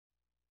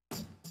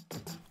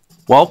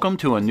Welcome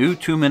to a new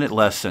 2-minute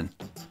lesson.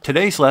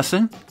 Today's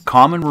lesson,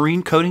 common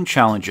marine coating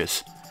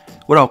challenges.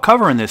 What I'll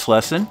cover in this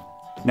lesson,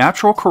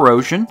 natural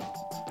corrosion,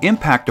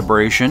 impact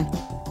abrasion,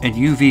 and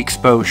UV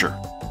exposure.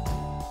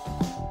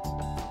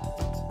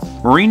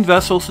 Marine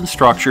vessels and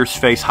structures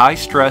face high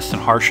stress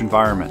and harsh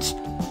environments.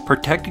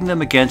 Protecting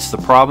them against the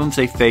problems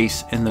they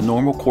face in the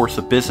normal course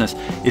of business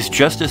is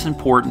just as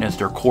important as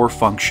their core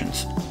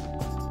functions.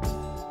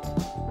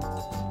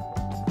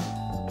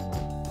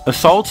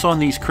 Assaults on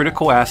these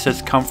critical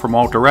assets come from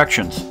all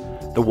directions: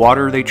 the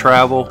water they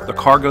travel, the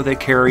cargo they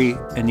carry,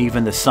 and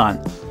even the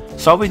sun.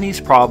 Solving these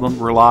problems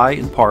rely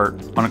in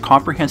part on a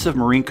comprehensive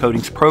marine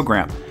coatings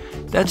program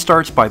that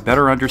starts by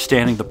better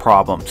understanding the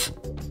problems.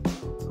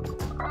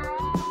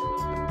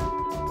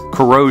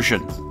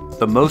 Corrosion.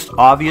 The most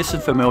obvious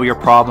and familiar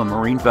problem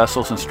marine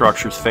vessels and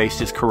structures face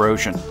is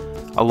corrosion,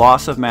 a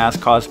loss of mass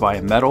caused by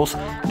a metal's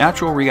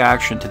natural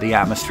reaction to the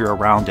atmosphere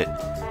around it.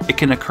 It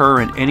can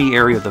occur in any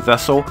area of the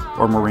vessel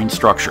or marine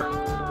structure.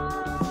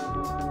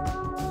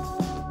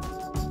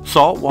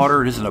 Salt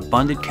water is an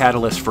abundant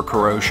catalyst for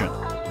corrosion.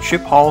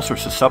 Ship hulls are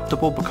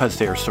susceptible because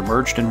they are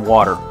submerged in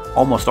water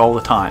almost all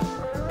the time,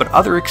 but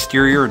other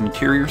exterior and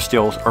interior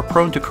steels are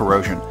prone to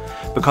corrosion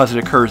because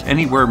it occurs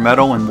anywhere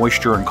metal and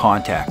moisture are in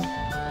contact.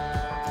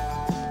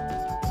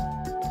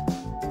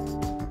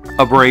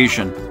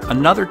 Abrasion.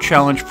 Another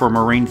challenge for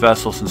marine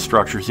vessels and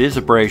structures is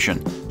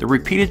abrasion, the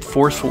repeated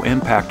forceful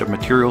impact of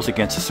materials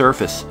against the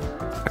surface.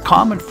 A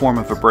common form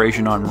of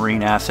abrasion on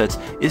marine assets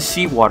is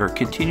seawater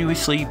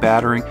continuously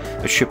battering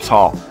a ship's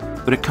hull,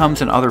 but it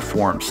comes in other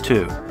forms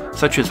too,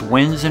 such as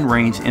winds and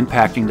rains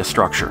impacting the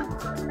structure.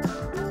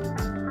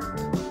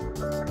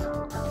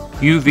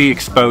 UV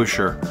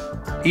exposure.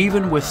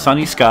 Even with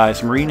sunny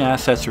skies, marine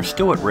assets are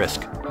still at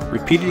risk.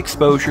 Repeated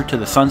exposure to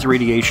the sun's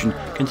radiation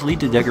can lead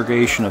to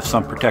degradation of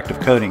some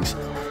protective coatings.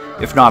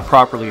 If not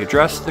properly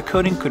addressed, the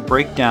coating could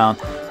break down,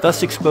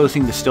 thus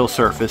exposing the steel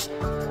surface,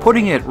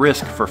 putting it at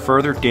risk for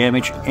further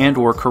damage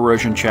and/or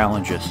corrosion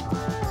challenges.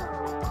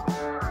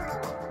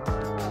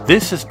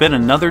 This has been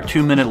another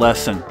 2-minute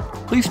lesson.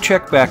 Please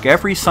check back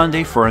every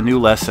Sunday for a new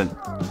lesson.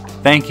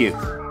 Thank you.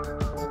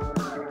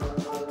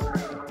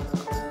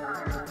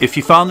 If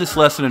you found this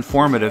lesson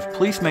informative,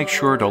 please make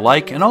sure to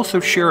like and also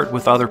share it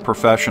with other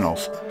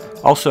professionals.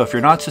 Also, if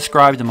you're not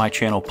subscribed to my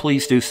channel,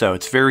 please do so.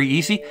 It's very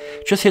easy.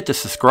 Just hit the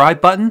subscribe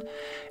button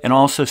and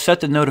also set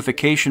the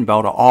notification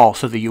bell to all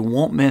so that you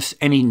won't miss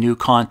any new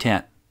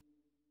content.